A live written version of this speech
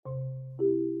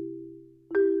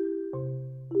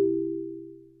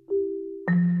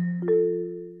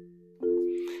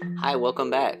Hi, welcome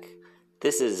back.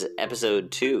 This is episode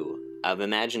 2 of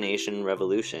Imagination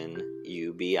Revolution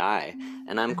UBI,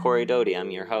 and I'm Corey Doty.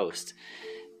 I'm your host.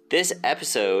 This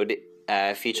episode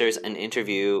features an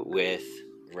interview with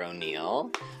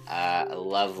Ronil, a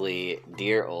lovely,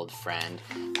 dear old friend,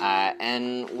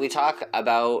 and we talk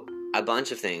about a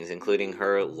bunch of things, including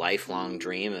her lifelong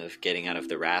dream of getting out of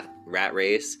the rat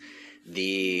race,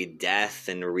 the death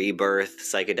and rebirth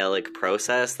psychedelic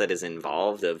process that is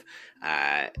involved of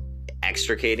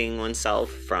extricating oneself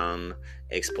from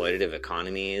exploitative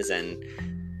economies, and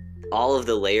all of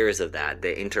the layers of that,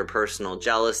 the interpersonal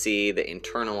jealousy, the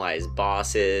internalized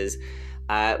bosses.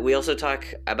 We also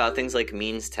talk about things like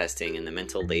means testing and the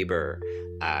mental labor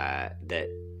that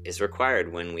is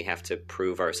required when we have to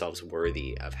prove ourselves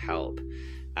worthy of help.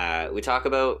 We talk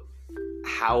about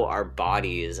how our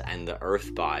bodies and the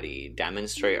earth body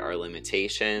demonstrate our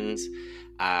limitations.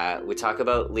 We talk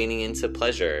about leaning into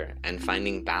pleasure and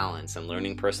finding balance and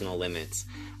learning personal limits,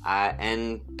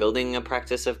 and building a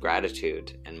practice of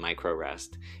gratitude and micro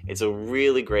rest. It's a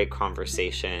really great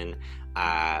conversation.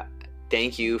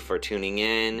 Thank you for tuning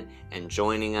in and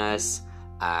joining us.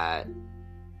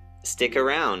 Stick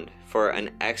around for an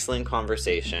excellent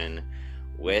conversation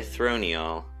with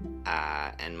Ronil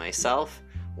and myself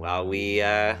while we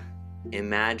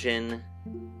imagine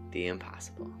the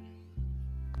impossible.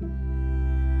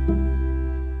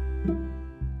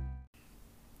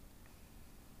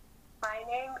 My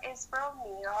name is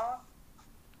Ronil.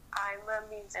 I'm a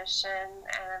musician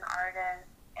and an artist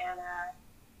and a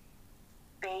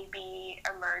baby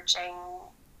emerging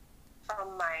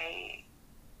from my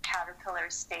caterpillar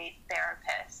state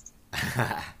therapist.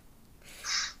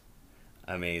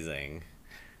 Amazing.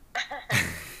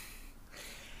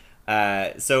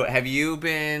 So have you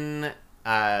been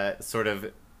sort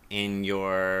of in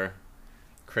your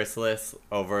chrysalis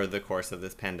over the course of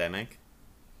this pandemic?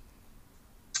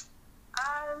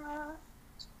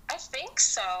 I think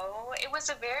so. It was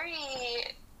a very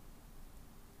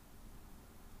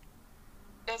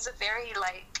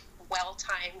like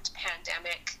well-timed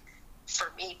pandemic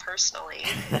for me personally.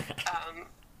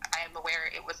 I am aware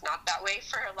it was not that way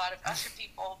for a lot of other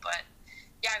people, but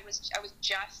yeah, I was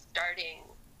just starting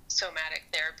somatic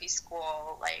therapy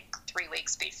school like 3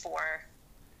 weeks before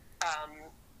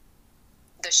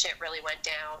the shit really went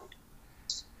down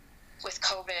with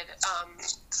COVID.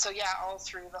 So yeah, all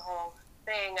through the whole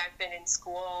thing, I've been in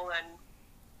school and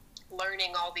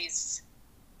learning all these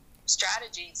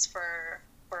strategies for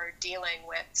dealing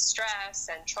with stress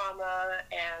and trauma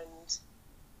and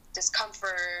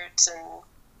discomfort, and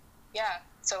yeah,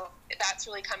 so that's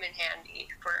really come in handy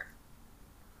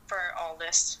for all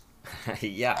this.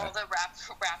 Yeah. All the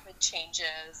rapid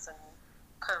changes and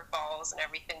curveballs and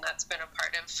everything that's been a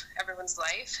part of everyone's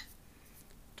life.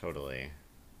 Totally.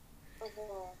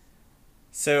 Mm-hmm.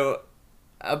 So,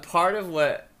 a part of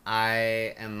what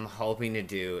I am hoping to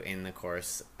do in the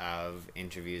course of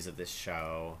interviews of this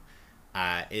show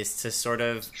is to sort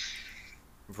of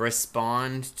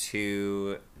respond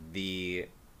to the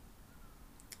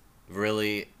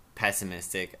really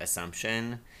pessimistic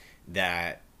assumption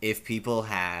that if people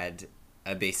had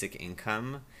a basic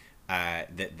income,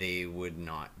 that they would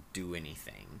not do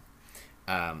anything.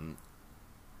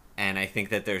 And I think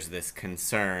that there's this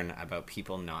concern about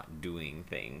people not doing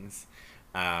things,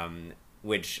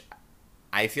 which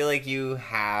I feel like you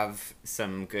have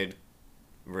some good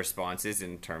responses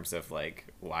in terms of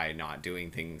like why not doing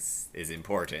things is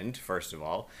important, first of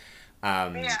all.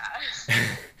 Yeah.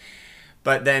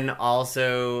 But then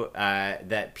also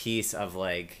that piece of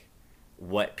like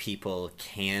what people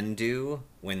can do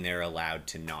when they're allowed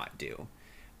to not do,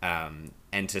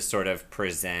 and to sort of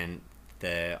present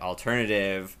the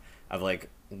alternative of like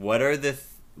what are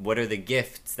the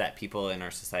gifts that people in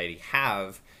our society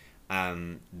have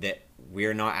that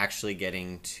we're not actually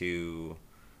getting to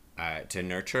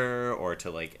nurture or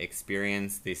to like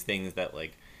experience these things that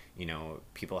like, you know,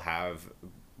 people have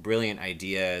brilliant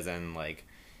ideas and like,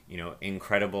 you know,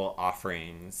 incredible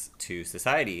offerings to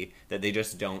society that they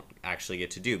just don't actually get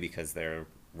to do because they're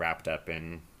wrapped up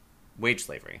in wage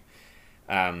slavery.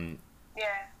 Yeah.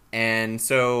 And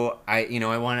so I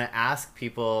want to ask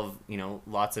people, you know,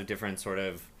 lots of different sort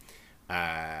of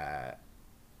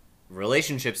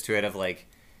relationships to it of like,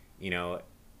 you know,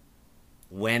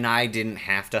 when I didn't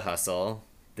have to hustle,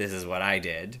 this is what I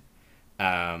did.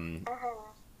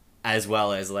 As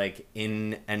well as like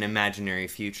in an imaginary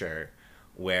future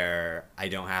where I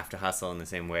don't have to hustle in the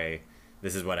same way,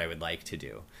 this is what I would like to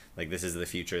do. Like this is the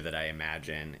future that I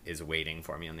imagine is waiting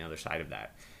for me on the other side of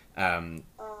that.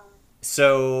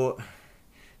 So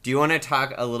do you want to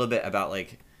talk a little bit about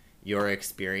like your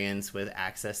experience with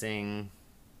accessing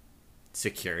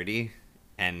security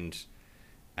and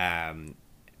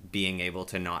being able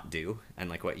to not do, and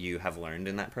like what you have learned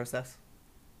in that process?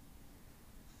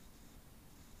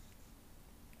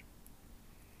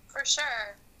 For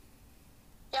sure.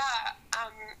 Yeah. I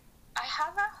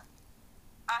have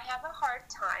a hard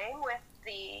time with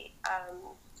the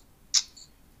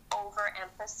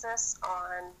overemphasis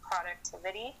on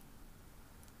productivity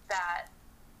that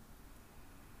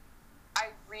I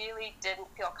really didn't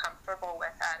feel comfortable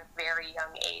with at a very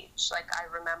young age. Like, I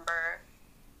remember,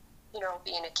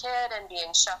 being a kid and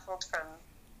being shuffled from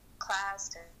class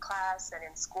to class and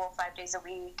in school 5 days a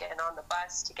week and on the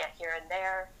bus to get here and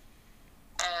there.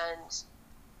 And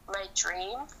my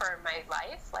dream for my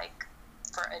life, like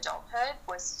for adulthood,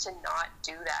 was to not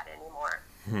do that anymore.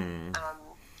 And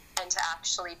to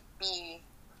actually be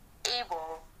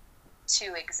able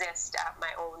to exist at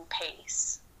my own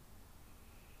pace,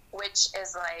 which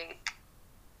is like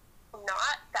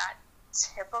not that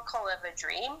typical of a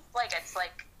dream. Like, it's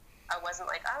like, I wasn't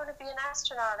like, I want to be an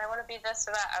astronaut, I want to be this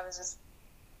or that. I was just,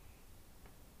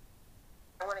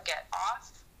 I want to get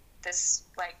off this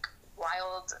like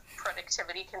wild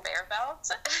productivity conveyor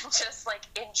belt and just like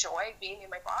enjoy being in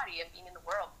my body and being in the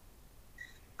world.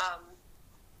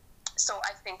 So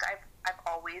I think I've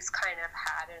always kind of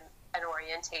had an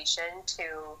orientation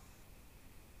to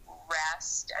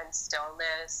rest and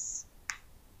stillness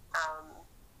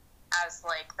as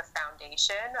like the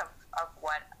foundation of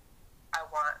what I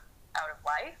want out of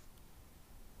life.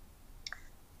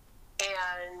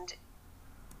 And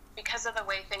because of the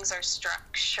way things are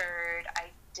structured,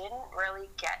 I didn't really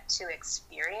get to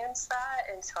experience that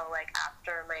until like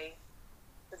after my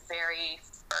very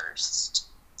first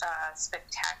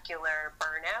spectacular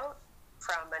burnout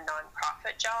from a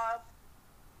nonprofit job.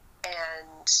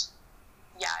 And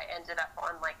yeah, I ended up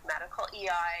on like medical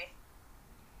EI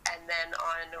and then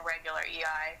on a regular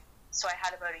EI. So I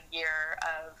had about a year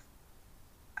of,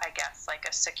 I guess, like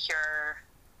a secure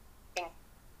and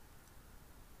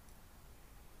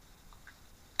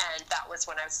that was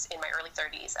when I was in my early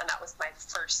 30s, and that was my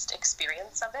first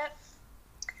experience of it.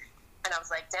 And I was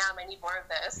like, damn, I need more of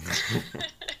this.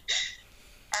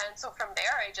 And so from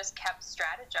there, I just kept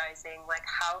strategizing, like,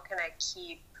 how can I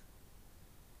keep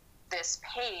this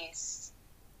pace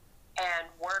and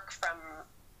work from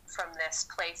this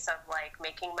place of, like,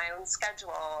 making my own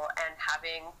schedule and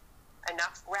having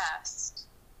enough rest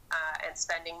and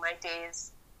spending my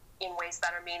days in ways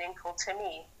that are meaningful to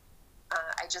me.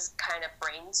 I just kind of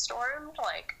brainstormed,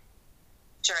 like,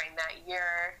 during that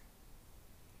year,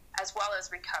 as well as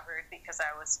recovered because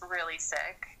I was really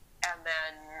sick. And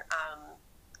then,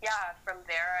 from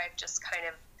there, I've just kind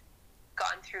of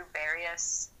gone through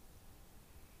various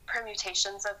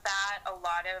permutations of that. A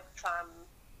lot of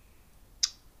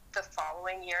the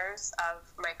following years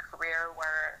of my career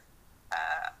were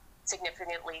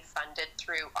significantly funded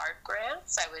through art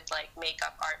grants. I would, like, make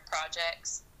up art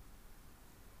projects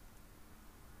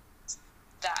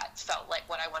that felt like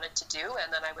what I wanted to do,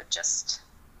 and then I would just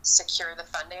secure the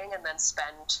funding and then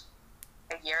spend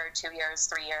a year, 2 years,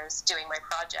 3 years doing my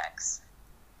projects.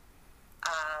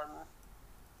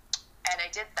 And I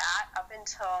did that up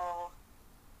until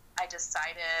I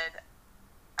decided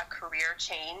a career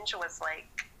change was,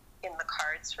 like, in the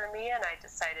cards for me, and I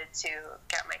decided to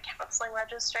get my counseling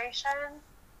registration.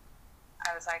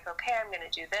 I was like, okay, I'm going to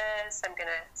do this. I'm going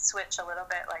to switch a little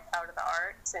bit, like, out of the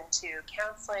arts into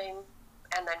counseling.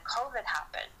 And then COVID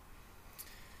happened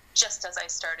just as I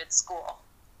started school.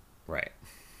 Right.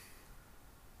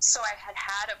 So I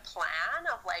had a plan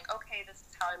of, like, okay, this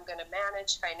is how I'm going to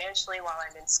manage financially while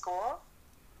I'm in school.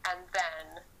 And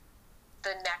then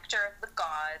the nectar of the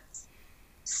gods,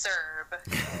 CERB,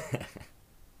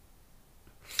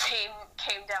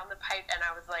 came down the pipe, and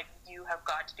I was like, you have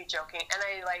got to be joking. And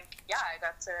I, like, yeah, I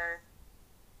got to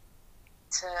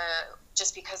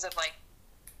just because of, like,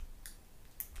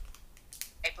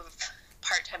 type of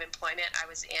part-time employment I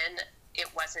was in,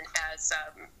 it wasn't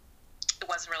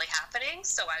really happening,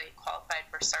 so I qualified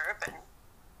for CERB, and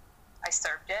I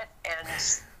served it, and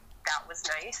that was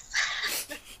nice.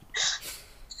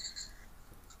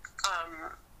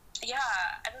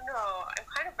 I don't know, I'm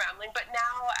kind of rambling, but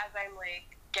now as I'm,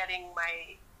 like, getting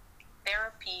my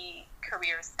therapy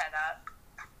career set up,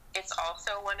 it's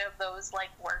also one of those, like,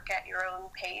 work at your own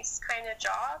pace kind of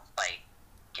jobs. Like,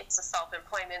 it's a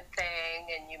self-employment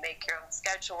thing, and you make your own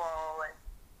schedule, and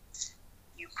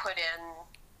you put in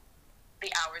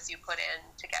the hours you put in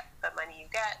to get the money you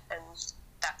get, and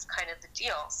that's kind of the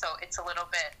deal. So it's a little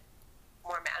bit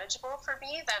more manageable for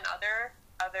me than other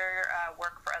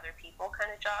work for other people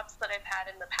kind of jobs that I've had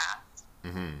in the past.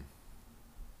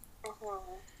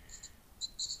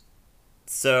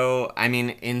 So, I mean,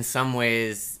 in some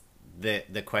ways,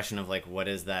 the question of like, what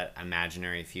does that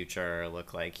imaginary future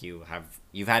look like? You've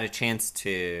had a chance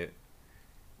to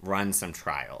run some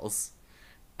trials,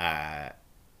 uh,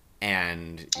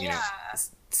 and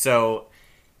so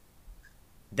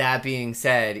that being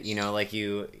said, like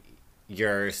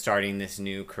you're starting this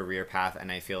new career path,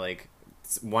 and I feel like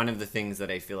one of the things that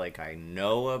I feel like I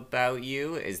know about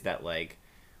you is that like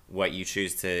what you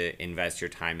choose to invest your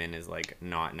time in is like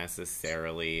not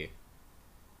necessarily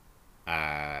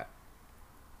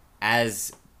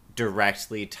as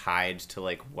directly tied to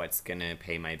like what's gonna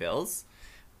pay my bills,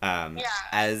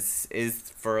 as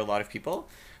is for a lot of people.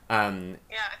 And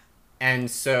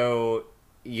so,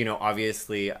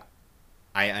 obviously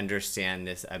I understand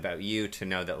this about you, to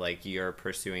know that like you're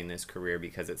pursuing this career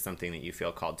because it's something that you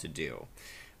feel called to do.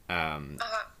 And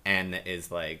that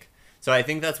is like, so I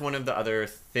think that's one of the other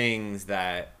things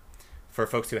that for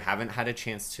folks who haven't had a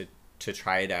chance to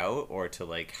try it out, or to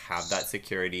like have that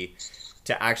security,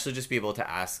 to actually just be able to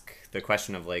ask the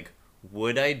question of like,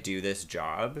 would I do this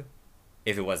job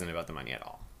if it wasn't about the money at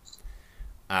all?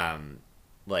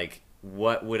 Like,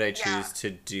 what would I choose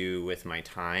to do with my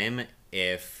time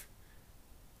if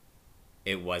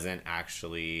it wasn't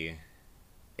actually,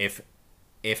 if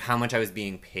how much I was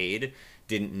being paid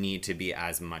didn't need to be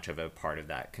as much of a part of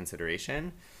that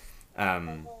consideration.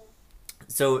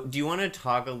 So do you want to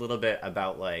talk a little bit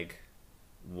about like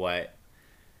what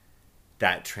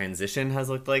that transition has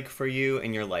looked like for you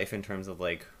in your life, in terms of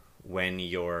like when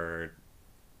you're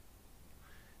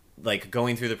like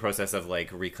going through the process of like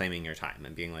reclaiming your time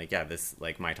and being like, yeah, this,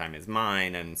 like, my time is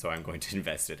mine, and so I'm going to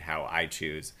invest it how I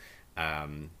choose.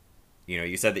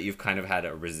 You said that you've kind of had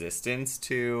a resistance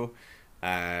to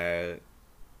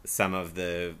some of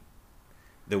the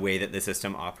way that the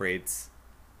system operates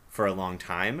for a long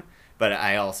time, but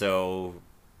I also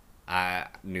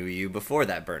knew you before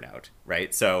that burnout,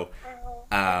 right? So,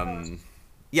 do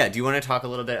you want to talk a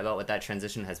little bit about what that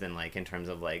transition has been like in terms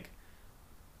of like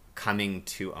coming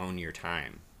to own your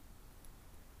time?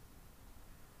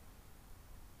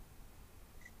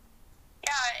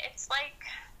 Yeah, it's like,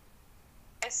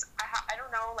 I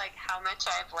don't know like how much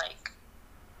I've like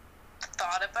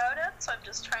thought about it, so I'm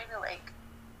just trying to like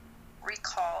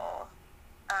recall.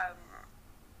 A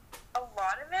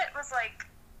lot of it was like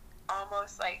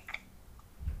almost like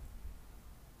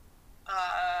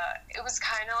it was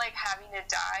kind of like having to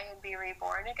die and be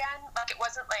reborn again. Like, it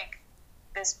wasn't like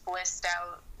this blissed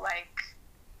out like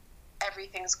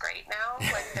everything's great now.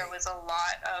 Like, there was a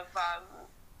lot of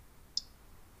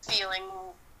feeling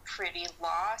pretty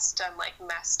lost and like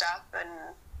messed up and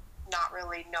not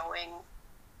really knowing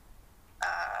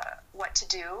what to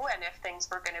do and if things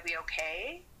were going to be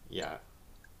okay. Yeah.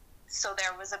 So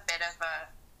there was a bit of a,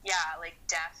 like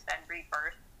death and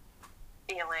rebirth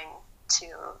feeling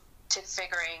to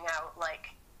figuring out like,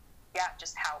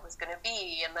 just how it was going to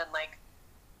be, and then like,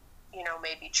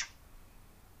 maybe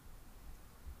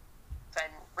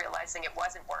and realizing it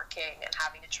wasn't working and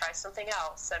having to try something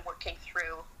else and working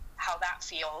through how that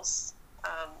feels.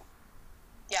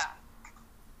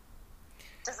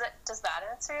 Does that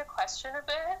answer your question a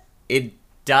bit? It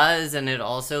does, and it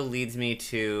also leads me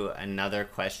to another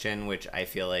question, which I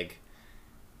feel like,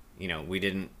 we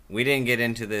didn't get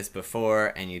into this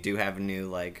before, and you do have new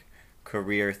like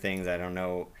career things. I don't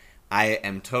know. I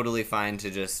am totally fine to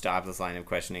just stop this line of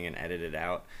questioning and edit it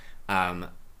out. Okay.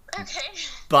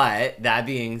 But that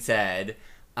being said,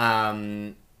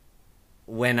 when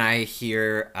I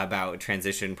hear about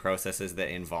transition processes that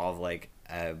involve like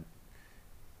a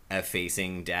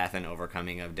facing death and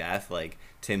overcoming of death, like,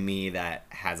 to me that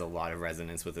has a lot of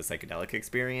resonance with the psychedelic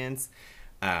experience.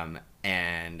 And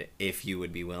if you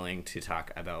would be willing to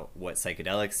talk about what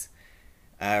psychedelics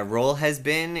role has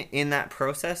been in that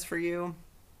process for you.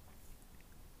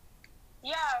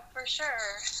 Yeah, for sure.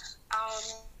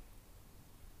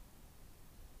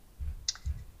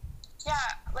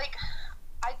 Like,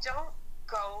 I don't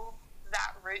go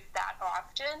that route that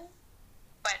often,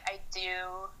 but I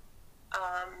do,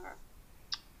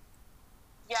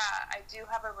 I do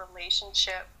have a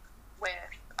relationship with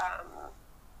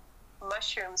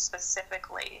mushrooms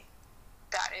specifically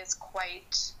that is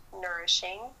quite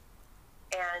nourishing,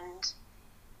 and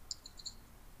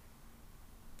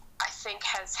I think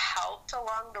has helped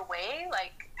along the way,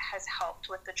 like has helped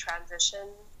with the transition,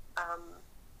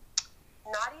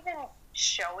 not even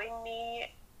showing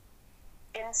me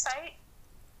insight,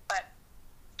 but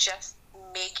just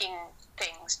making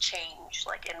things change,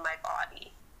 like in my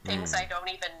body. Things I don't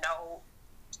even know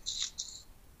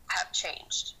have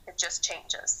changed. It just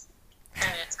changes.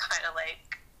 And it's kind of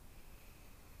like,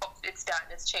 oh, it's done,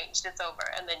 it's changed, it's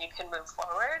over, and then you can move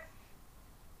forward.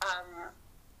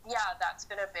 Yeah, that's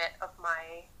been a bit of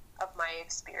my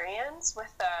experience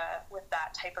with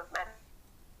that type of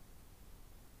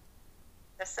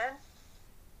medicine.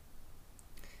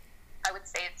 I would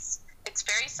say it's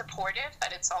very supportive,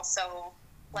 but it's also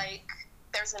like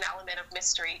there's an element of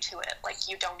mystery to it. Like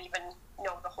you don't even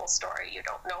know the whole story. You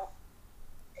don't know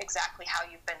exactly how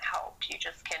you've been helped. You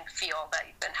just can feel that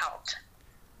you've been helped.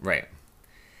 Right.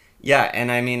 Yeah,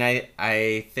 and I mean,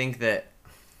 I think that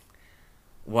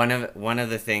one of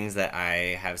the things that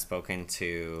I have spoken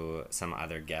to some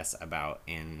other guests about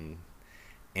in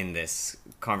this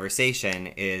conversation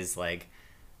is like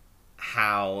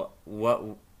how what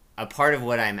a part of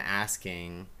what I'm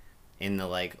asking in the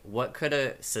like what could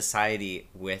a society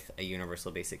with a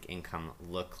universal basic income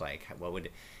look like? What would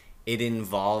it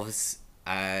involves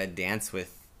a dance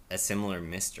with a similar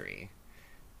mystery,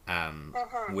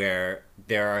 where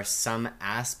there are some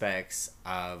aspects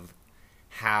of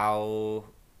how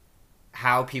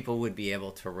people would be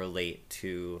able to relate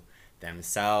to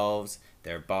themselves,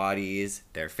 their bodies,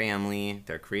 their family,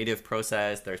 their creative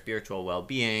process, their spiritual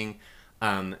well-being,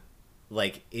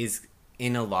 like is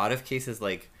in a lot of cases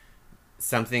like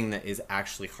something that is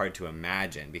actually hard to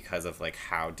imagine because of like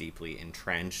how deeply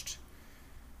entrenched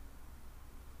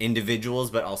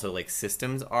individuals but also like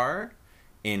systems are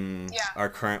in our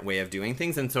current way of doing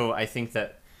things. And so I think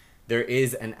that there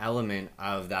is an element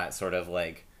of that sort of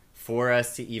like, for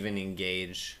us to even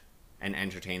engage and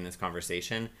entertain this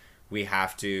conversation, we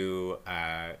have to,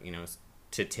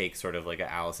 to take sort of like a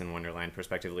Alice in Wonderland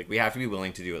perspective, like we have to be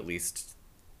willing to do at least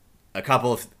a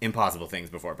couple of impossible things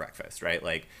before breakfast, right?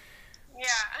 Like,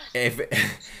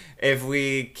 if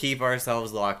we keep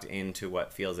ourselves locked into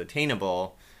what feels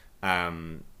attainable,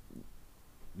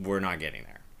 we're not getting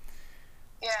there.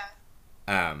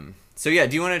 So yeah,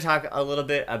 do you want to talk a little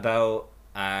bit about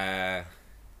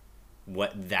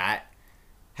what that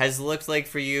has looked like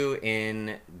for you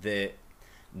in the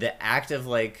act of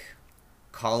like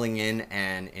calling in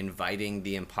and inviting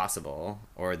the impossible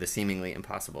or the seemingly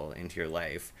impossible into your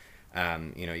life?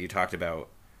 You talked about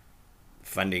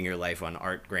funding your life on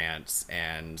art grants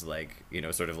and like,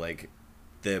 sort of like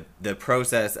the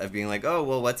process of being like, oh,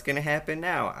 well, what's going to happen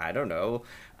now? I don't know.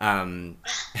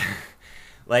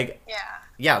 Like,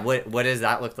 what does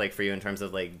that look like for you in terms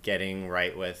of like getting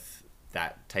right with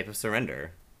that type of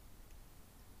surrender?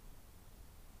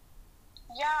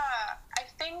 Yeah, I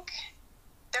think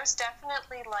there's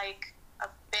definitely like a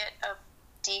bit of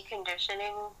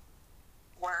deconditioning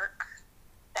work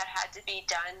that had to be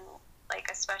done, like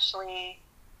especially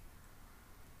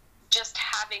just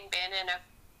having been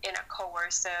in a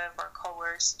coercive or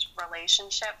coerced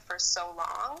relationship for so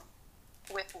long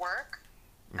with work,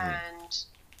 and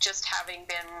just having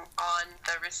been on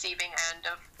the receiving end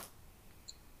of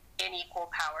unequal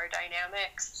power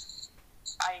dynamics,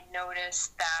 I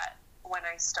noticed that when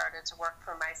I started to work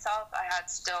for myself, I had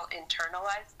still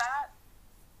internalized that.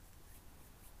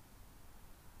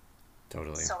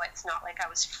 Totally. So it's not like I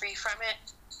was free from it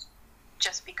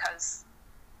just because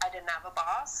I didn't have a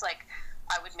boss. Like,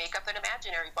 I would make up an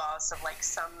imaginary boss of like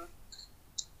some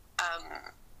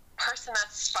person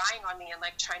that's spying on me and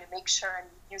like trying to make sure I'm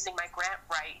using my grant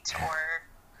right, or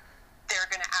they're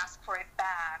going to ask for it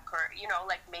back, or,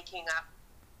 like making up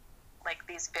like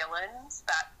these villains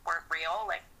that weren't real.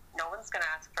 Like, no one's going to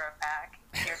ask for it back.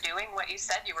 You're doing what you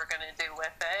said you were going to do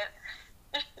with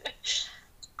it.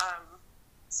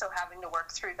 So having to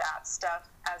work through that stuff,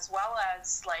 as well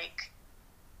as like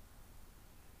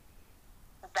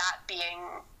that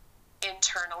being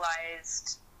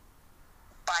internalized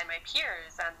by my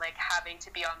peers and like having to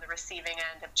be on the receiving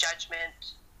end of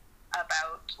judgment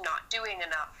about not doing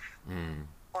enough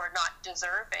or not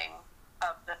deserving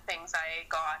of the things I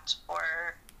got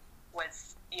or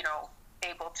was,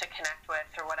 able to connect with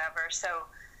or whatever. So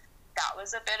that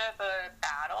was a bit of a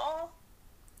battle.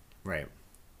 Right.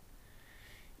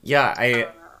 Yeah,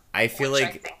 I feel which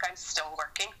like I think I'm still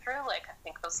working through. Like, I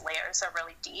think those layers are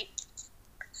really deep.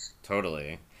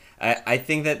 Totally. I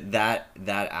think that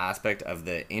aspect of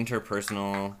the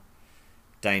interpersonal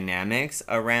dynamics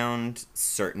around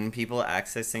certain people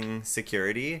accessing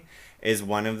security is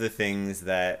one of the things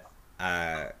that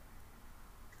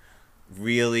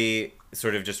really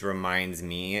sort of just reminds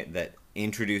me that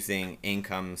introducing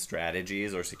income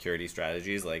strategies or security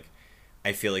strategies, like,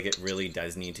 I feel like it really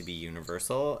does need to be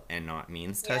universal and not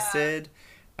means tested.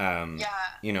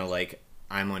 Like,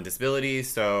 I'm on disability,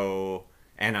 so,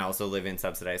 and I also live in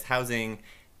subsidized housing,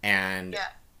 and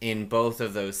in both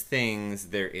of those things,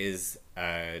 there is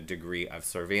a degree of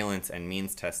surveillance and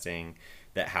means testing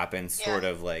that happens sort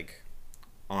of like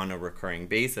on a recurring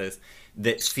basis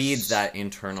that feeds that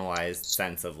internalized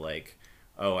sense of like,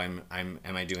 oh, am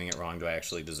I doing it wrong? Do I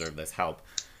actually deserve this help?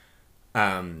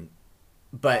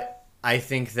 But I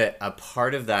think that a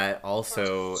part of that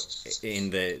also in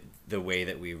the way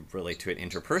that we relate to it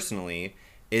interpersonally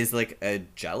is like a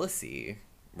jealousy,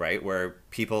 right? Where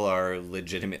people are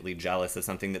legitimately jealous of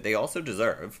something that they also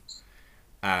deserve.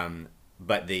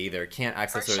 But they either can't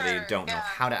access it or they don't know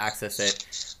how to access it.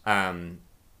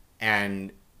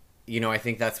 And I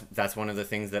think that's one of the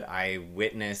things that I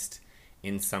witnessed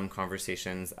in some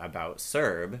conversations about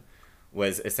CERB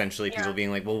was essentially people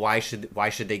being like, well, why should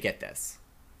they get this?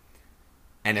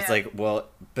 And it's like, well,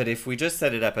 but if we just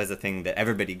set it up as a thing that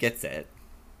everybody gets it,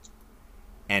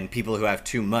 and people who have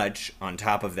too much on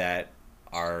top of that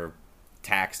are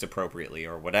taxed appropriately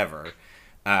or whatever,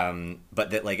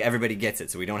 but that like everybody gets it,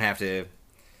 so we don't have to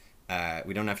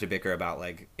bicker about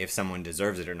like if someone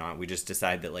deserves it or not. We just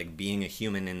decide that like being a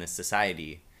human in this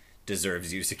society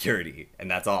deserves you security,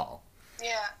 and that's all.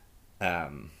 Yeah.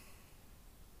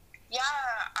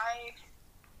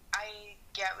 I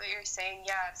get what you're saying.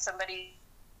 Yeah, if somebody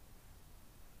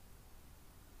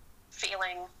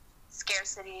feeling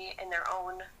scarcity in their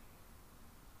own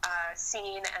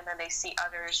scene, and then they see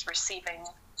others receiving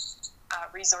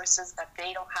resources that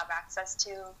they don't have access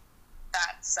to,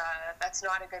 that's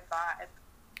not a good vibe.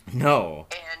 No.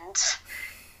 And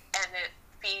it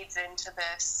feeds into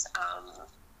this.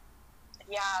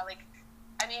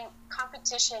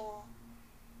 Competition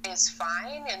is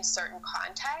fine in certain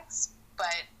contexts,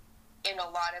 but in a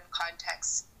lot of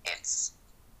contexts, it's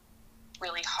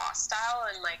really hostile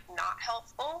and like not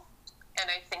helpful. And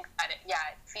I think that it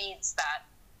feeds that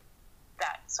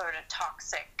sort of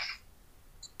toxic,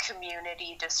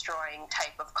 community destroying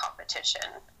type of competition.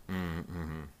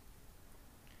 Mm-hmm.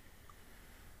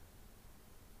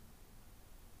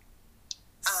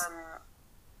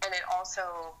 And it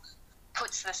also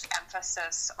puts this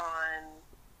emphasis on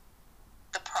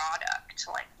the product,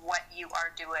 like what you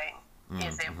are doing. Mm-hmm.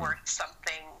 Is it worth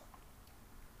something?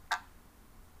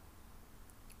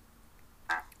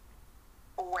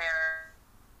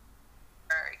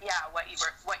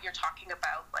 What you're talking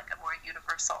about, like a more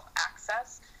universal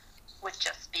access, would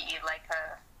just be like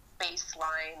a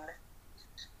baseline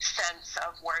sense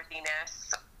of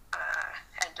worthiness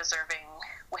and deserving,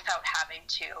 without having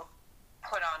to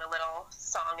put on a little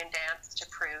song and dance to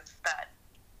prove that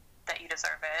you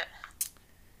deserve it.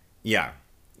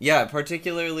 Yeah,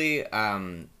 particularly,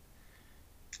 I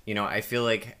feel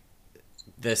like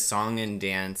the song and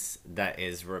dance that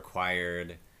is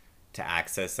required to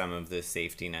access some of the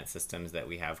safety net systems that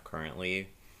we have currently,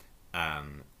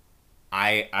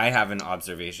 I have an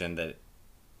observation that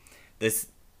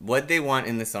what they want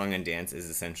in the song and dance is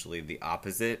essentially the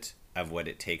opposite of what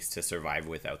it takes to survive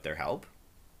without their help.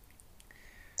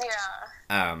 Yeah.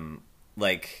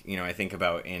 I think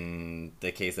about in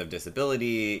the case of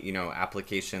disability,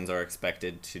 applications are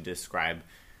expected to describe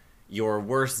your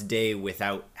worst day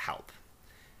without help.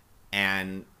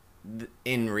 And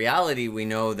in reality, we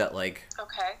know that, like,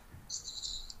 okay,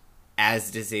 as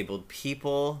disabled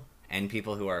people and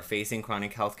people who are facing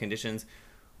chronic health conditions,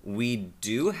 we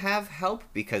do have help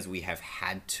because we have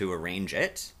had to arrange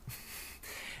it.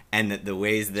 And that the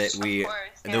ways that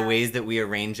we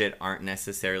arrange it aren't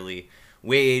necessarily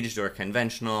waged or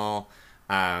conventional,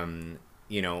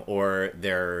 or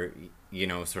they're,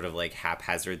 sort of like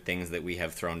haphazard things that we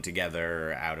have thrown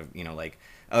together out of, like,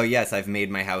 oh yes, I've made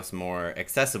my house more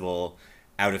accessible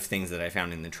out of things that I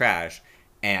found in the trash.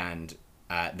 And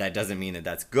that doesn't mean that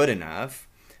that's good enough.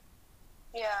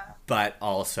 Yeah. But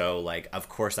also, like, of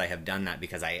course I have done that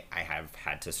because I have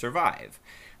had to survive.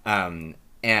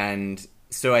 And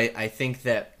so I think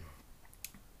that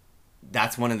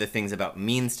that's one of the things about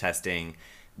means testing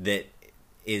that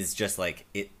is just like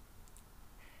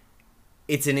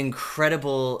it's an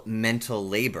incredible mental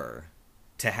labor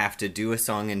to have to do a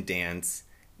song and dance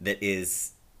that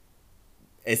is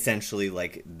essentially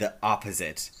like the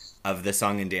opposite of the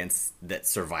song and dance that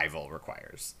survival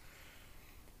requires.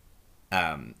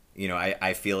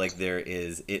 I feel like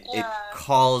it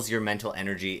calls your mental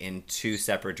energy in two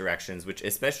separate directions, which,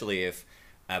 especially if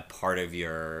a part of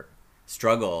your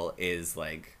struggle is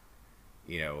like,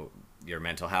 your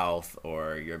mental health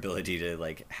or your ability to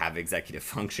like have executive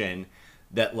function,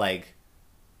 that like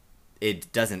it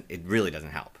really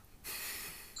doesn't help.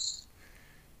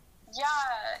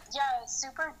 Yeah,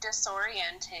 super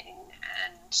disorienting.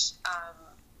 And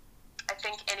I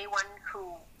think anyone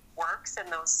who works in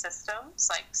those systems,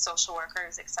 like social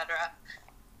workers, etc.,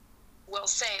 will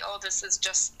say, oh, this is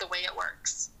just the way it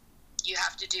works. You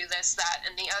have to do this, that,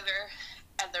 and the other.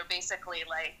 And they're basically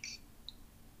like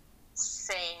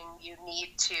saying you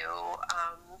need to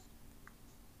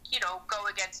go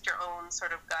against your own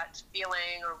sort of gut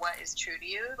feeling or what is true to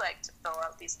you, like to fill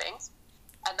out these things.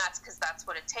 And that's because that's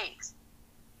what it takes,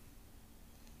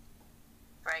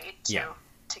 right?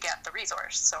 To get the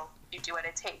resource. So you do what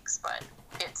it takes, but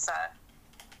it's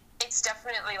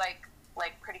definitely like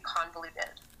pretty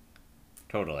convoluted.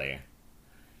 Totally.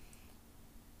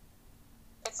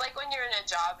 It's like when you're in a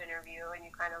job interview and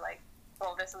you kind of like,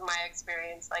 well, this is my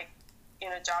experience, like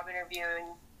in a job interview, and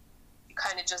you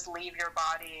kind of just leave your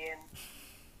body and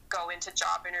go into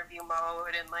job interview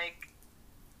mode, and like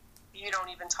you don't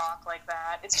even talk like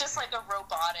that. It's just like a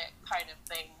robotic kind of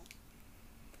thing.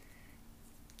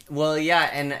 Well, yeah,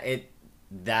 and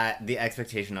the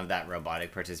expectation of that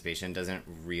robotic participation doesn't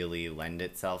really lend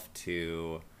itself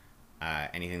to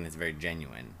anything that's very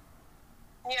genuine.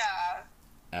 Yeah.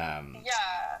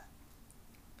 Yeah.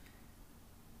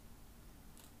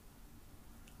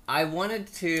 I wanted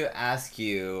to ask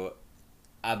you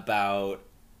about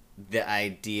the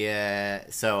idea.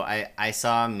 So I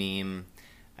saw a meme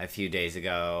a few days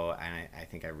ago, and I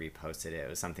think I reposted it. It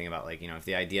was something about like, if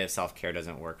the idea of self-care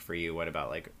doesn't work for you, what about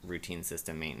like routine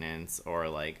system maintenance or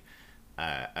like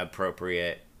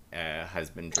appropriate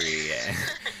husbandry?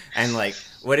 And like,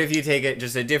 what if you take it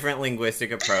just a different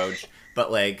linguistic approach,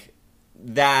 but like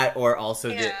that, or also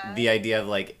the idea of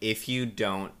like, if you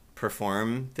don't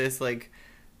perform this like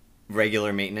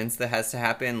regular maintenance that has to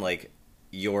happen, like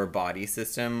your body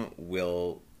system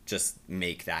will just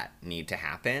make that need to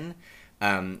happen.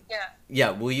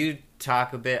 Will you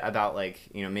talk a bit about like,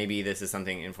 maybe this is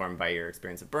something informed by your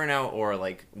experience of burnout or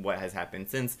like what has happened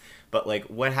since, but like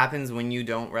what happens when you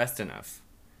don't rest enough?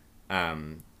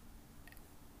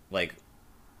 Like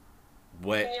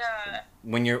what,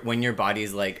 when your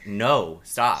body's like, no,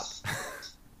 stop.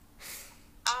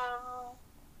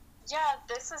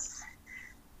 This is,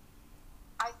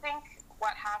 I think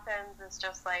what happens is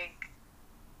just like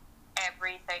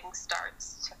everything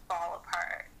starts to fall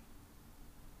apart.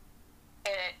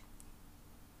 It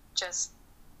just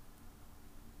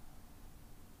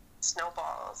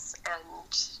snowballs,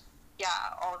 and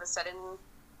all of a sudden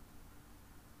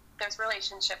there's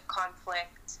relationship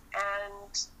conflict,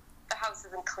 and the house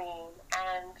isn't clean,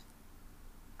 and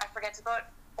I forget to put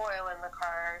oil in the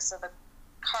car, so the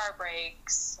car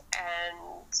breaks,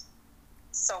 and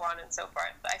so on and so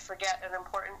forth. I forget an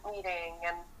important meeting,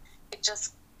 and it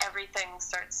just, everything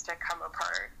starts to come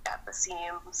apart at the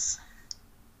seams.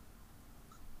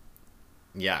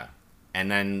 Yeah. And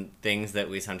then things that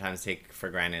we sometimes take for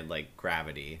granted, like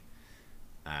gravity,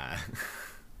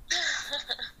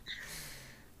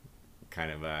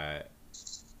 kind of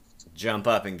jump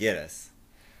up and get us.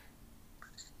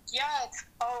 Yeah,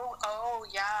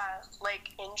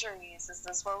 like injuries. Is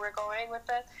this where we're going with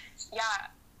it? Yeah,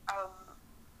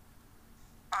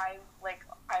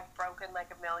 I've broken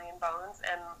like a million bones,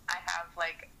 and I have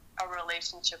like a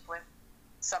relationship with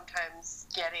sometimes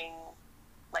getting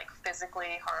like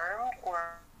physically harmed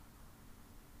or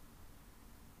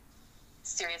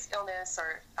serious illness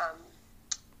or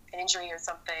an injury or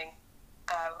something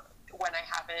when I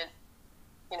haven't,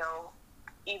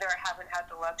 either I haven't had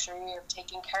the luxury of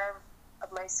taking care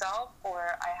of myself,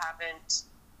 or I haven't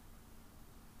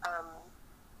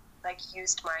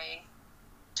used my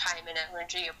time and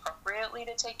energy appropriately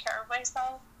to take care of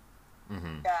myself.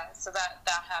 Mm-hmm. Yeah, so that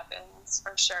happens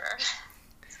for sure.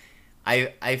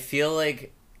 I feel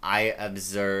like I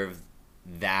observe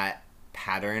that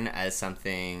pattern as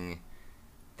something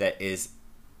that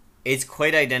it's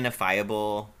quite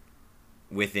identifiable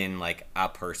within like a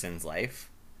person's life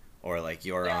or like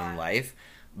your own life,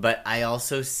 but I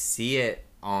also see it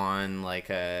on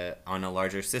a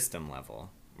larger system level,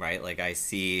 right? Like I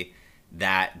see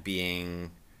that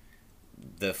being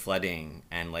the flooding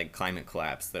and like climate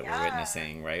collapse that we're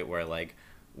witnessing, right? Where like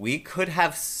we could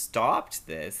have stopped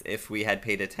this if we had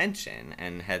paid attention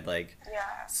and had like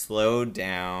slowed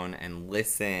down and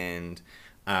listened,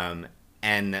 and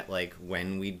that like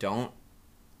when we don't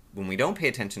pay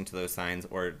attention to those signs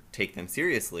or take them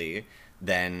seriously,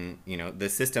 then the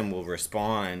system will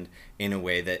respond in a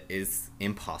way that is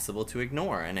impossible to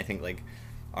ignore. And I think like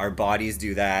our bodies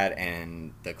do that,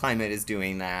 and the climate is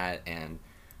doing that, and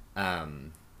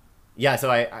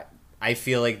so I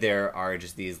feel like there are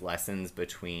just these lessons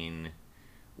between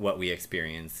what we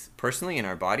experience personally in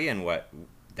our body and what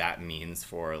that means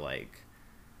for like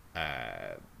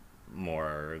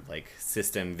more like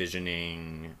system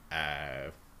visioning,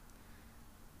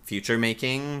 future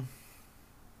making.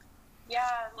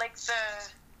 Yeah, like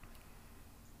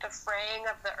the fraying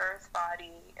of the earth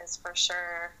body is for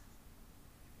sure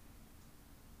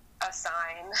a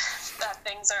sign that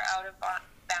things are out of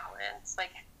balance.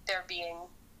 Like there being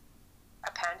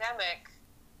a pandemic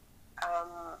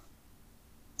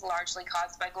largely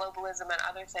caused by globalism and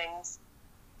other things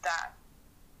that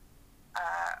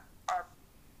are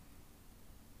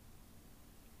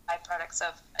byproducts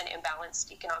of an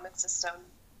imbalanced economic system.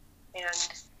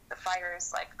 And the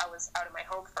fires, like, I was out of my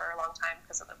home for a long time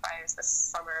because of the fires this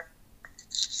summer,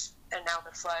 and now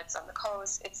the floods on the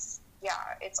coast. It's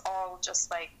all just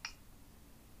like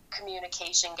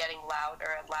communication getting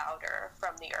louder and louder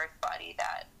from the earth body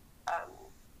that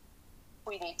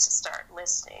we need to start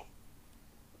listening.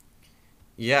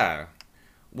 Yeah.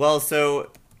 Well,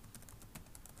 so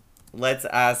let's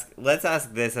ask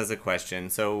this as a question.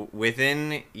 So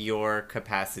within your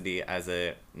capacity as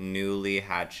a newly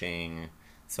hatching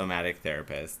somatic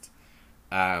therapist,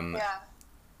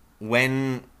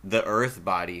 when the earth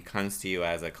body comes to you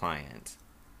as a client,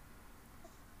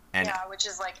 and which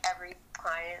is like every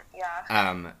client,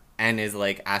 and is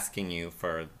like asking you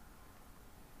for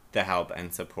the help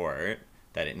and support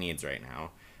that it needs right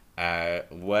now,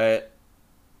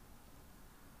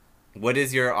 what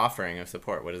is your offering of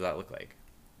support? What does that look like?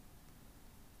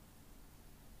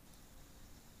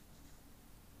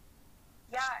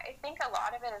 Yeah, I think a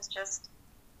lot of it is just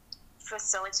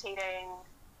facilitating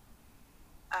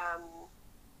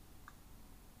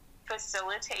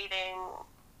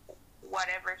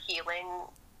whatever healing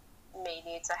may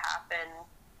need to happen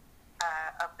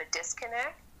of the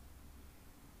disconnect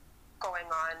going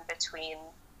on between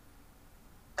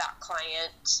that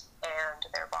client and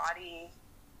their body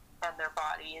and their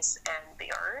bodies and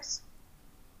the earth.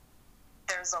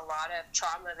 There's a lot of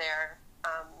trauma there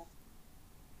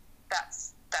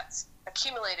that's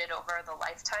accumulated over the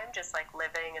lifetime, just like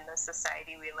living in the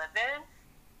society we live in,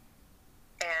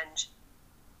 and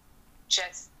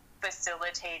just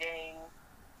facilitating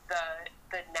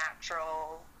the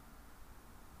natural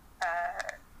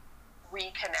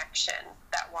reconnection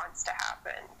that wants to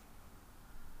happen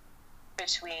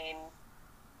between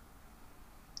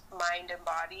mind and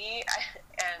body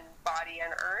and body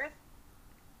and earth.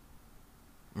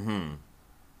 Mm-hmm.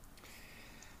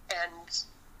 And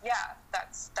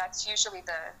that's usually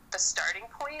the starting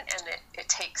point, and it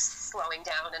takes slowing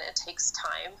down and it takes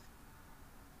time.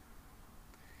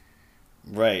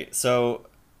 Right. So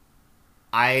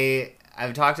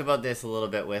I've talked about this a little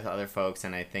bit with other folks,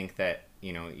 and I think that,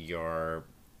 you know, your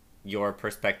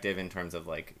perspective in terms of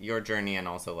like your journey and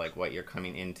also like what you're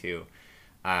coming into,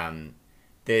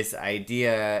 this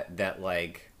idea that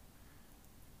like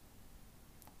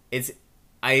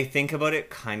I think about it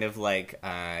kind of like,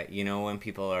 you know, when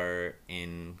people are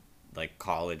in like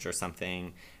college or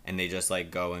something and they just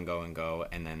like go and go and go,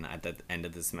 and then at the end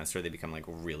of the semester they become like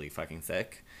really fucking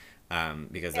sick,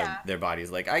 because their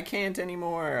body's like, I can't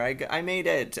anymore, I made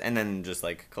it, and then just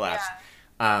like collapse.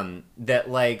 That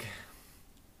like,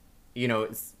 you know,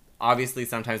 obviously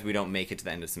sometimes we don't make it to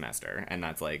the end of semester, and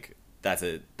that's like that's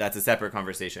a separate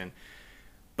conversation.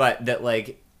 But that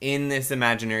like in this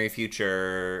imaginary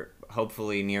future,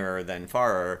 hopefully nearer than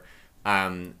farer,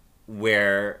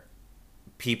 where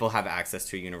people have access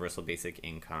to a universal basic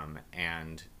income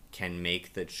and can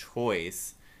make the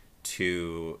choice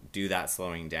to do that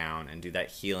slowing down and do that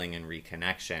healing and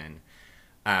reconnection,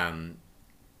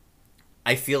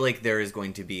 I feel like there is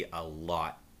going to be a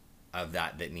lot of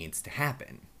that needs to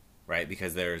happen, right?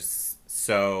 Because there's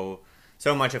so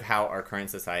much of how our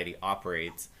current society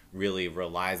operates really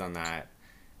relies on that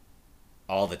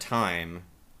all the time,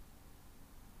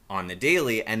 on the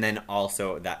daily, and then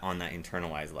also that on that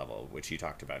internalized level, which you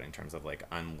talked about in terms of like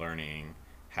unlearning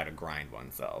how to grind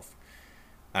oneself.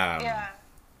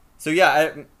 So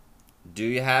do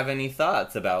you have any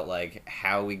thoughts about like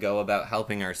how we go about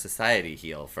helping our society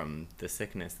heal from the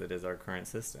sickness that is our current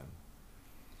system?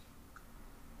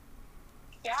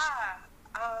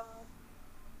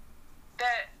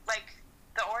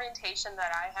 The orientation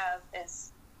that I have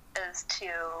is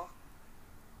to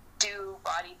do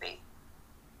body-based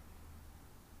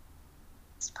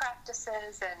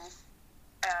practices and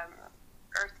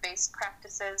earth-based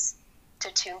practices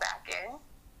to tune back in.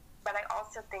 But I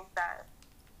also think that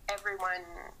everyone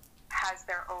has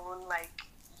their own like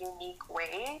unique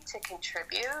way to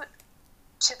contribute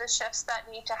to the shifts that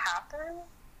need to happen.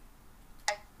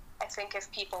 I think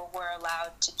if people were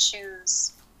allowed to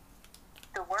choose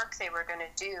the work they were going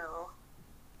to do,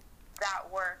 that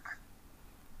work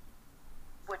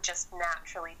would just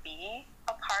naturally be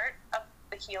a part of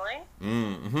the healing.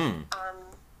 Mm-hmm.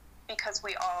 Because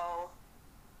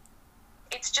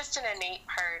it's just an innate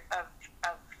part of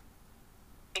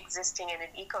existing in an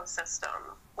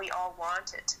ecosystem. We all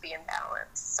want it to be in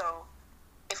balance. So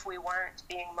if we weren't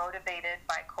being motivated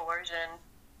by coercion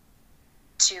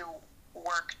to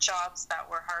work jobs that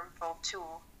were harmful to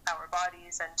our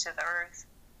bodies and to the earth,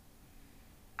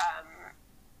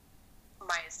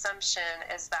 my assumption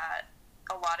is that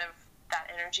a lot of that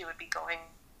energy would be going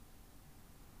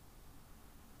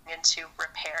into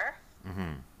repair.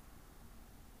 Mm-hmm.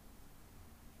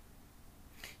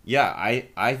 Yeah,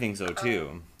 I think so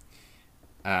too.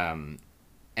 And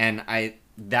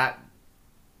that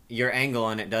your angle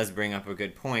on it does bring up a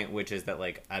good point, which is that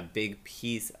like a big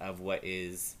piece of what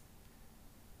is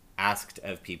asked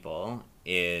of people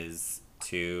is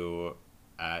to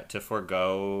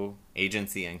forego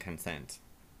agency and consent.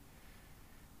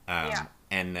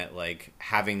 And that like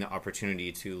having the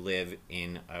opportunity to live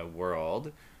in a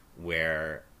world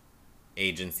where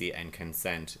agency and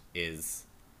consent is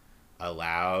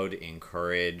allowed,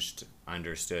 encouraged,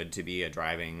 understood to be a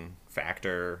driving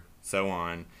factor, so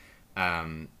on,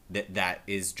 that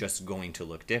is just going to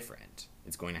look different.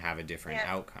 It's going to have a different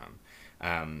outcome.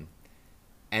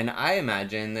 And I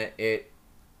imagine that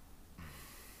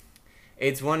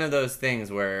it's one of those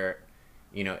things where,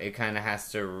 you know, it kind of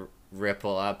has to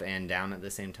ripple up and down at the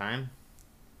same time.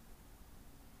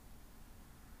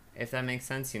 If that makes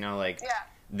sense, you know, like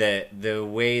the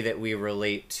way that we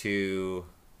relate to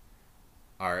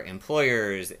our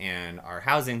employers and our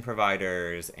housing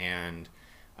providers and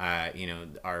you know,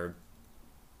 our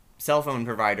cell phone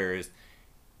providers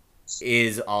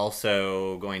is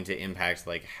also going to impact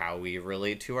like how we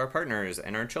relate to our partners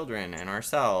and our children and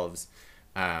ourselves.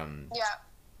 And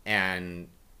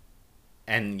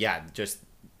yeah, just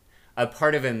a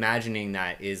part of imagining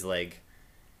that is like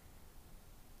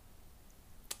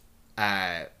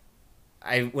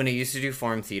when I used to do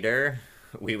form theater,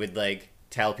 we would like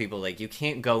tell people like you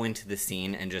can't go into the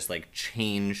scene and just like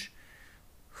change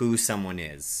who someone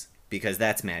is, because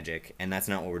that's magic and that's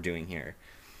not what we're doing here.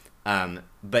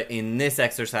 But in this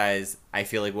exercise, I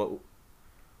feel like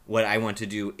what I want to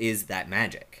do is that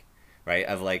magic, right?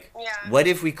 Of like, what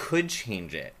if we could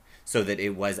change it so that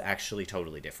it was actually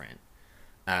totally different?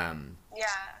 And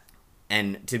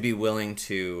to be willing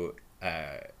to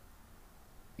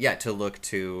to look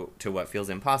to what feels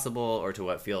impossible or to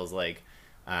what feels like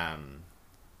out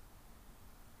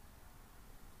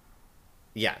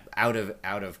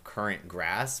of current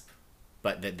grasp,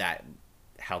 but that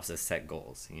helps us set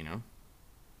goals, you know?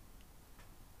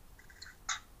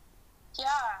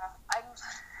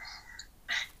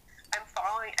 I'm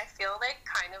following. I feel like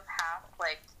kind of half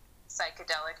like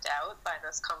psychedeliced out by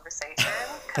this conversation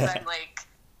because I'm like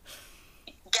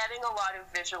getting a lot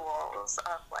of visuals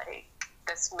of like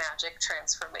this magic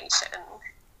transformation.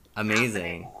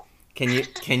 Amazing. Happening.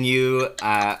 Can you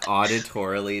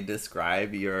auditorily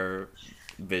describe your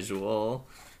visual?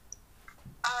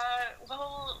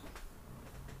 Well,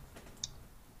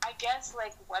 I guess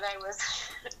like what I was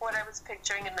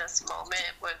picturing in this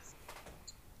moment was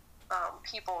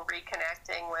people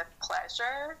reconnecting with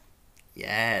pleasure.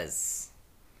 Yes.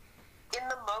 In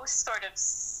the most sort of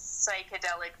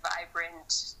psychedelic,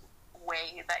 vibrant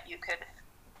way that you could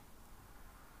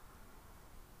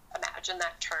imagine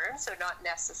that term. So not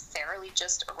necessarily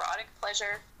just erotic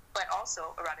pleasure, but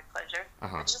also erotic pleasure.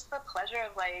 But just the pleasure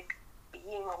of like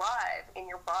being alive in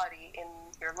your body, in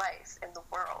your life, in the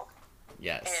world.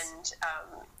 Yes. And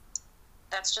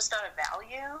that's just not a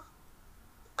value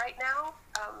right now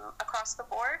across the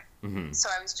board. Mm-hmm. So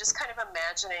I was just kind of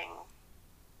imagining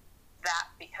that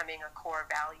becoming a core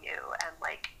value and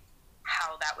like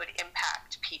how that would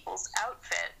impact people's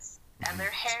outfits and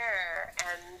their hair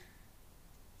and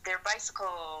their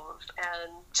bicycles,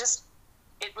 and just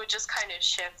it would just kind of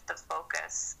shift the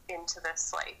focus into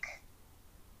this like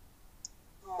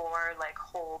more like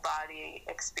whole body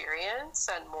experience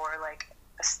and more like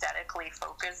aesthetically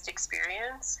focused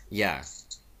experience. Yeah.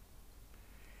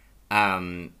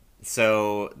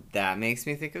 So that makes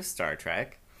me think of Star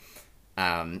Trek.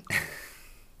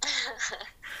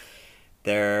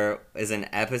 There is an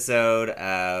episode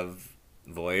of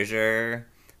Voyager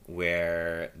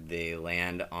where they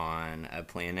land on a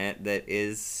planet that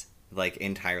is like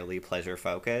entirely pleasure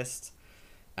focused.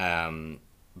 But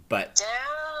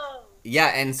damn. Yeah,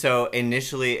 and so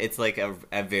initially it's like a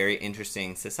very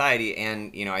interesting society,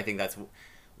 and you know, I think that's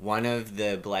one of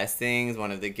the blessings,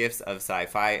 one of the gifts of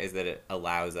sci-fi is that it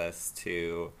allows us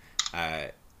to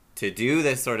do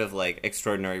this sort of like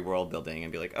extraordinary world building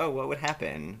and be like, oh, what would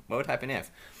happen? What would happen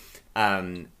if?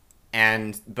 But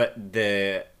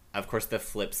of course the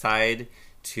flip side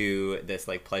to this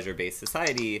like pleasure-based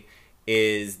society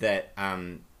is that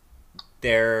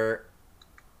they're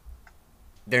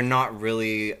not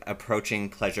really approaching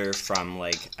pleasure from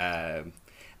like an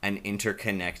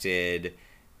interconnected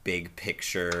big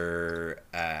picture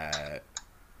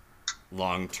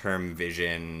long-term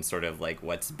vision, sort of like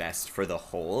what's best for the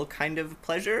whole kind of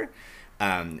pleasure.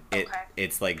 Okay.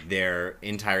 It's like they're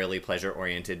entirely pleasure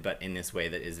oriented, but in this way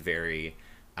that is very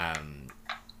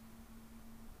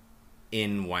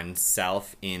in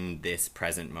oneself in this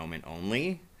present moment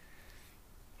only.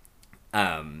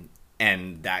 And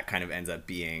that kind of ends up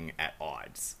being at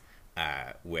odds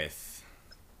with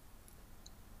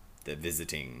the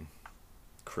visiting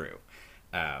crew.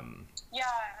 Yeah.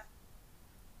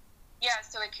 Yeah,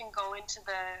 so it can go into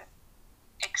the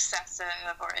excessive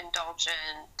or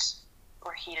indulgent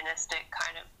or hedonistic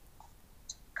kind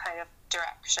of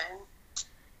direction.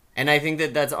 And I think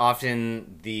that that's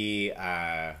often the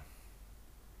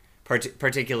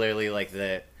particularly like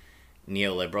the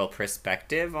neoliberal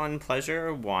perspective on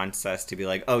pleasure wants us to be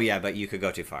like, oh yeah, but you could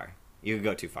go too far. You could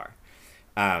go too far.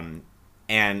 And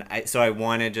I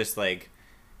want to just like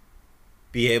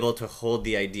be able to hold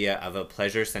the idea of a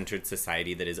pleasure-centered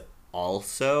society that is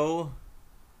also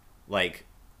like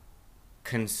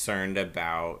concerned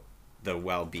about the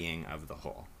well-being of the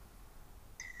whole.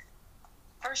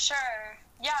 For sure.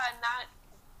 Yeah, and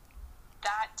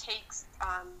that takes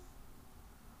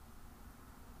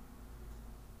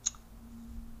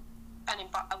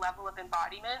a level of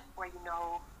embodiment where you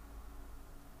know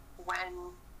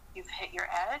when you've hit your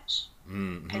edge,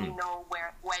 Mm-hmm. and you know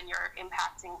when you're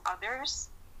impacting others.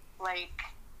 Like,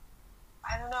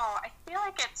 I don't know, I feel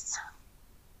like it's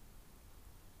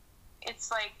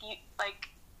like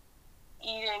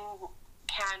eating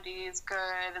candy is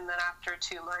good, and then after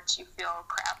too much you feel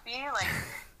crappy. Like,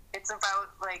 it's about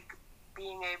like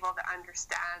being able to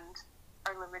understand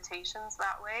our limitations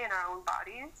that way in our own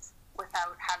bodies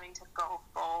without having to go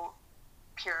full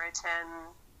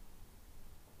Puritan,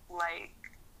 like,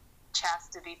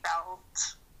 chastity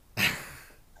belt.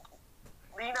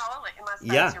 You know, like, unless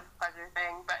that's your pleasure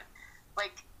thing. But,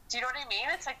 like, do you know what I mean?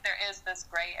 It's like there is this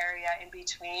gray area in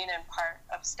between, and part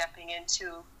of stepping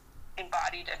into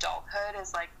embodied adulthood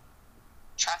is, like,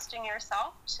 trusting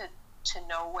yourself to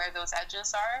know where those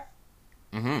edges are.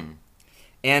 Mm-hmm.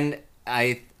 And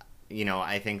I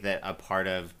think that a part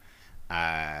of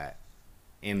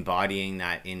embodying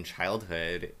that in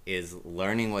childhood is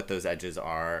learning what those edges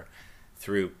are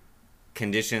through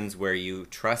conditions where you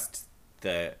trust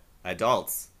the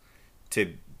adults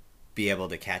to be able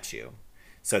to catch you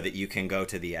so that you can go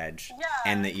to the edge. Yeah.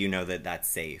 And that you know that that's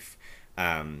safe.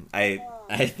 I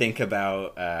think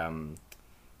about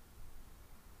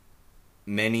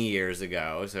many years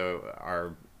ago, so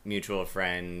our mutual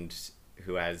friend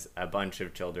who has a bunch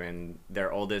of children,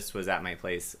 their oldest was at my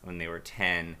place when they were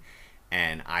 10,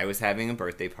 and I was having a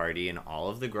birthday party, and all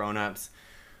of the grown-ups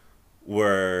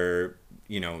were,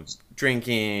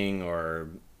 drinking or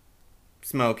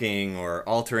smoking or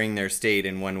altering their state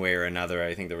in one way or another.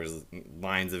 I think there was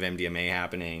lines of MDMA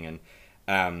happening,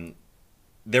 and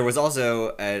there was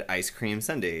also an ice cream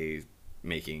sundae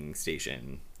making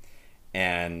station,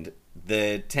 and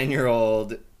the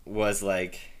 10-year-old was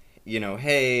like,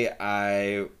 hey,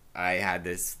 I had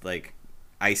this like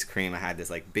ice cream, I had this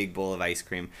like big bowl of ice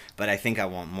cream, but I think I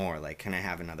want more, like, can I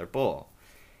have another bowl?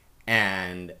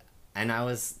 And I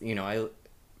was, I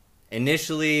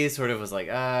initially sort of was like,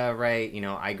 right,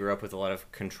 I grew up with a lot of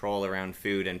control around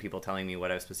food and people telling me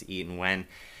what I was supposed to eat and when.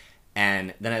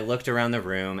 And then I looked around the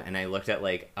room and I looked at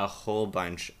like a whole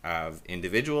bunch of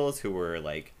individuals who were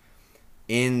like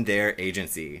in their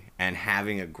agency and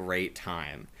having a great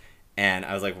time. And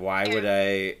I was like, why would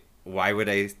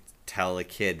I tell a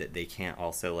kid that they can't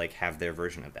also like have their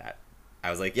version of that? I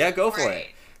was like, yeah, go for it.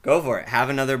 Go for it. Have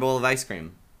another bowl of ice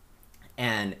cream.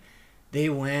 And they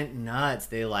went nuts.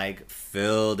 They like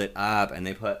filled it up and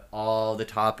they put all the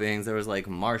toppings. There was like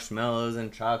marshmallows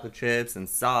and chocolate chips and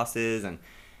sauces and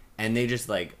they just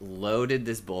like loaded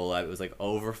this bowl up. It was like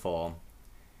over full.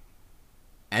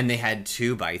 And they had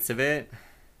 2 bites of it.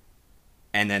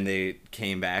 And then they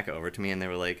came back over to me and they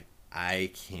were like,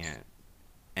 I can't.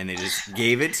 And they just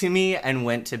gave it to me and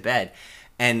went to bed.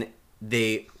 And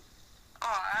they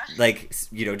like,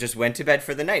 just went to bed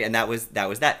for the night. And that was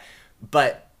that.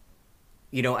 But,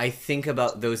 I think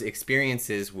about those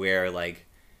experiences where like,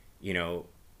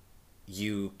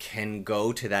 you can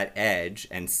go to that edge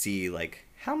and see like,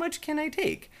 how much can I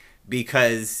take?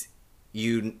 Because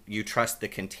you trust the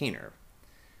container.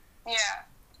 Yeah.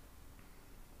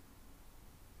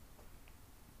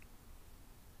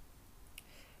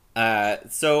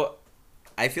 So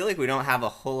I feel like we don't have a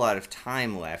whole lot of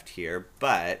time left here,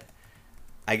 but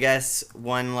I guess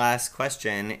one last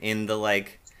question in the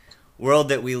like world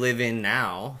that we live in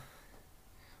now,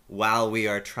 while we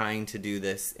are trying to do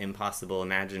this impossible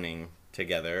imagining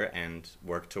together and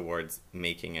work towards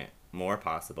making it more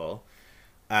possible,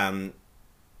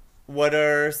 what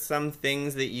are some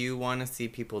things that you want to see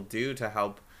people do to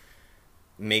help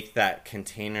make that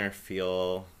container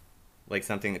feel like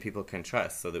something that people can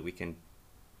trust so that we can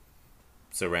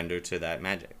surrender to that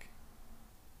magic?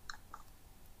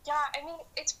 Yeah, I mean,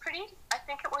 I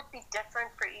think it would be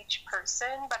different for each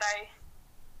person, but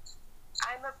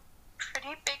I'm a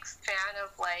pretty big fan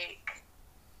of like,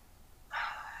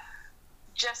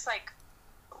 just like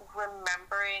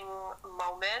remembering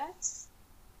moments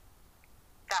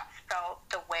that felt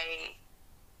the way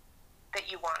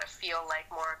that you want to feel like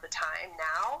more of the time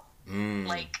now.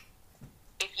 Like,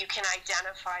 if you can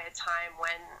identify a time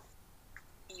when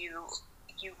you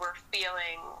were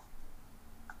feeling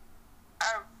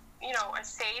a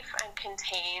safe and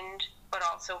contained, but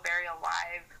also very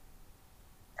alive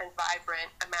and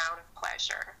vibrant amount of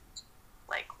pleasure.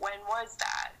 Like, when was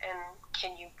that? And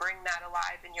can you bring that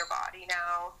alive in your body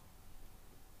now?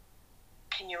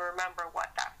 Can you remember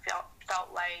what that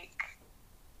felt like?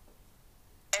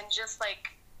 And just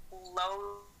like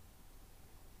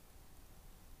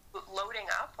loading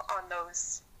up on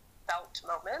those felt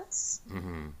moments.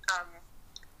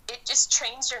 It just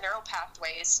trains your neural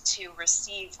pathways to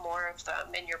receive more of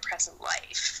them in your present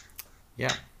life.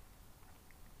 Yeah.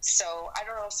 So I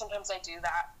don't know, sometimes I do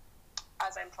that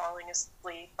as I'm falling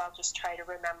asleep. I'll just try to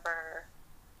remember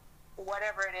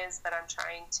whatever it is that I'm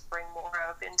trying to bring more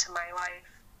of into my life.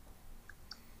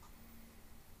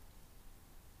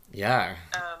 Yeah.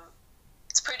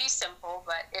 It's pretty simple,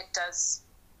 but it does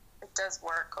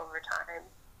work over time.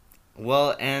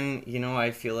 Well, and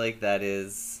I feel like that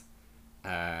is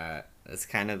it's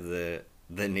kind of the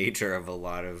nature of a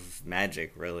lot of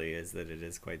magic, really, is that it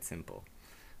is quite simple.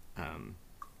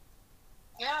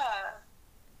 Yeah,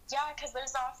 because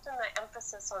there's often the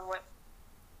emphasis on what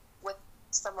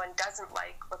someone doesn't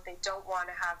like, what they don't want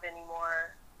to have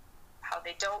anymore, how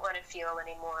they don't want to feel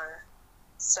anymore.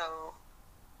 So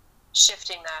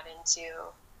shifting that into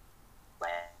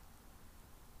like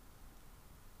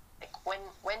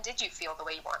when did you feel the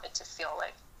way you wanted to feel?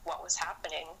 Like, what was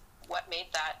happening? What made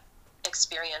that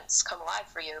experience come alive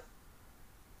for you?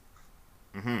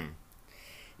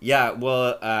 Yeah,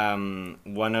 well,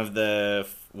 one of the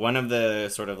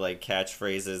sort of like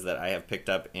catchphrases that I have picked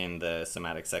up in the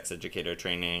somatic sex educator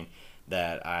training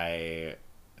that I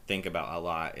think about a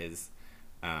lot is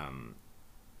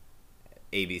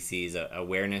ABC's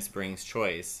awareness brings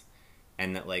choice,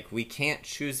 and that like we can't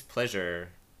choose pleasure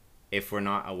if we're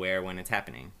not aware when it's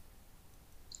happening.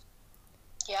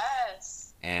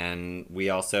 Yes. And we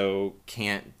also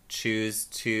can't choose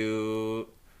to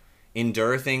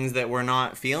endure things that we're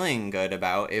not feeling good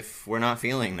about if we're not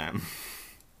feeling them.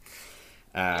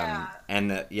 And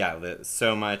that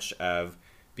so much of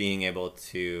being able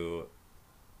to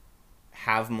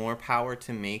have more power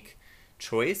to make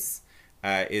choice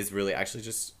is really actually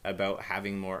just about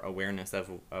having more awareness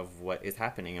of what is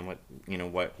happening and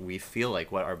what we feel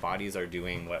like, what our bodies are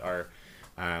doing, what our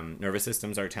nervous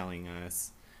systems are telling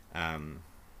us.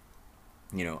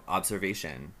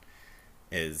 Observation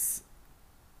is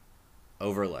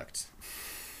overlooked.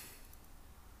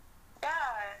 Yeah,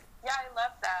 I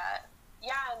love that.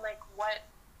 Yeah, and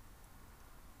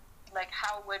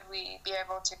how would we be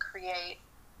able to create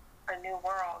a new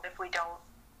world if we don't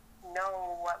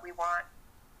know what we want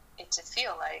it to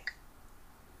feel like?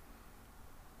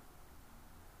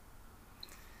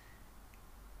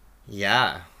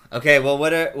 Yeah. Okay, well,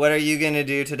 what are you going to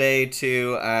do today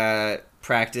to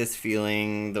practice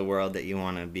feeling the world that you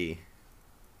want to be?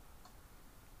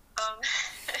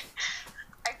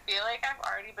 I feel like I've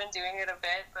already been doing it a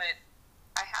bit, but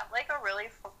I have like a really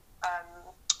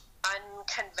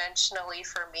unconventionally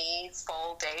for me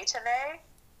full day today.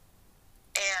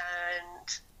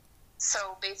 And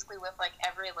so basically with like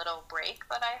every little break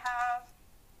that I have,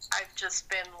 I've just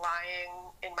been lying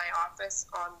in my office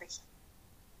on the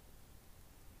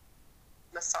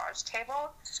massage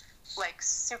table, like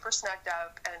super snugged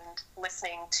up and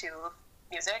listening to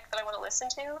music that I want to listen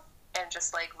to and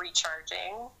just like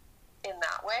recharging in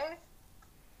that way.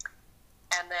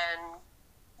 And then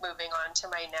moving on to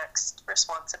my next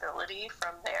responsibility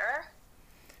from there.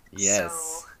 Yes.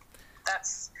 So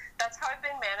that's how I've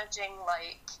been managing,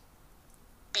 like,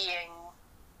 being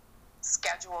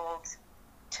scheduled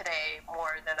today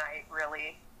more than I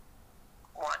really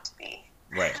want to be.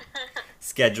 Right.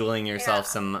 Scheduling yourself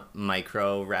some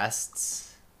micro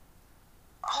rests.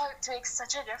 Oh, it makes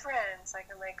such a difference. Like,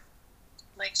 I'm like,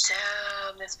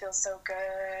 damn, this feels so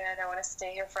good. I want to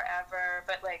stay here forever.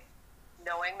 But, like,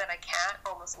 knowing that I can't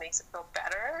almost makes it feel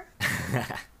better.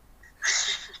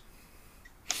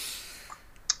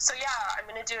 So, yeah, I'm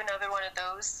going to do another one of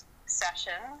those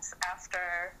sessions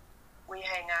after we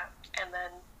hang up. And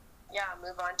then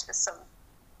move on to some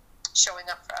showing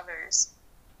up for others.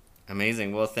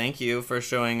 Amazing. Well, thank you for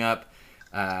showing up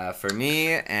for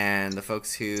me and the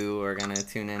folks who are going to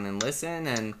tune in and listen.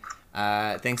 And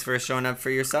thanks for showing up for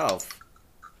yourself.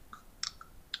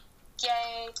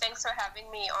 Yay. Thanks for having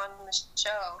me on the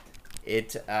show.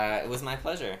 It was my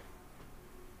pleasure.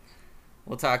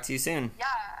 We'll talk to you soon. Yeah.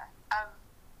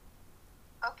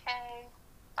 Okay.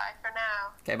 Bye for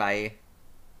now. Okay, bye.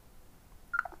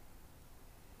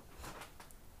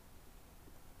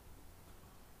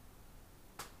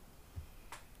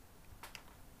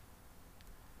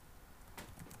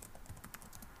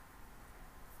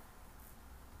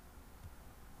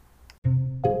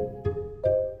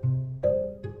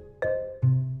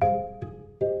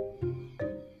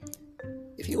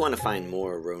 If you want to find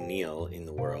more Roneil in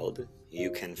the world, you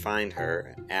can find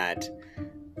her at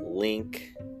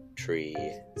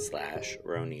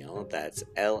linktree/Roneil. That's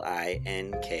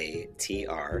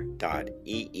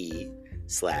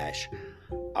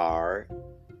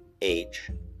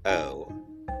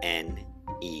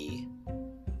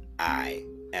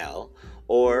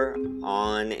Or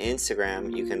on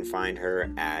Instagram, you can find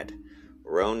her at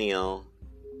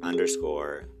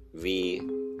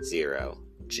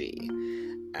Roneil_V0G.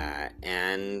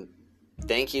 And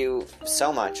thank you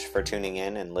so much for tuning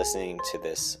in and listening to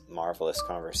this marvelous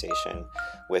conversation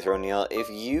with Roneil. If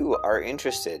you are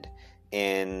interested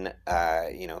in,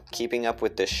 keeping up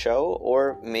with this show,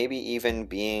 or maybe even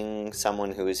being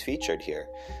someone who is featured here,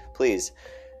 please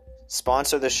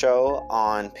sponsor the show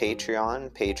on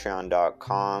Patreon,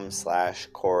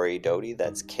 patreon.com/Corey Doty.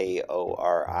 That's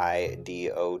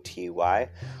KORIDOTY.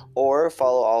 Or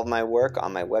follow all of my work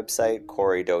on my website,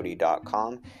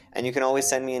 CoreyDoty.com. And you can always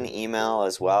send me an email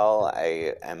as well.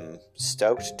 I am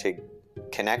stoked to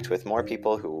connect with more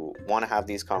people who want to have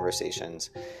these conversations.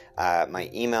 My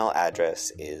email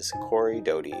address is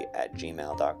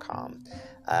CoreyDoty@gmail.com.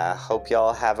 Hope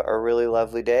y'all have a really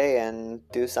lovely day and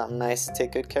do something nice to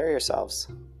take good care of yourselves.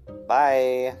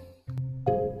 Bye!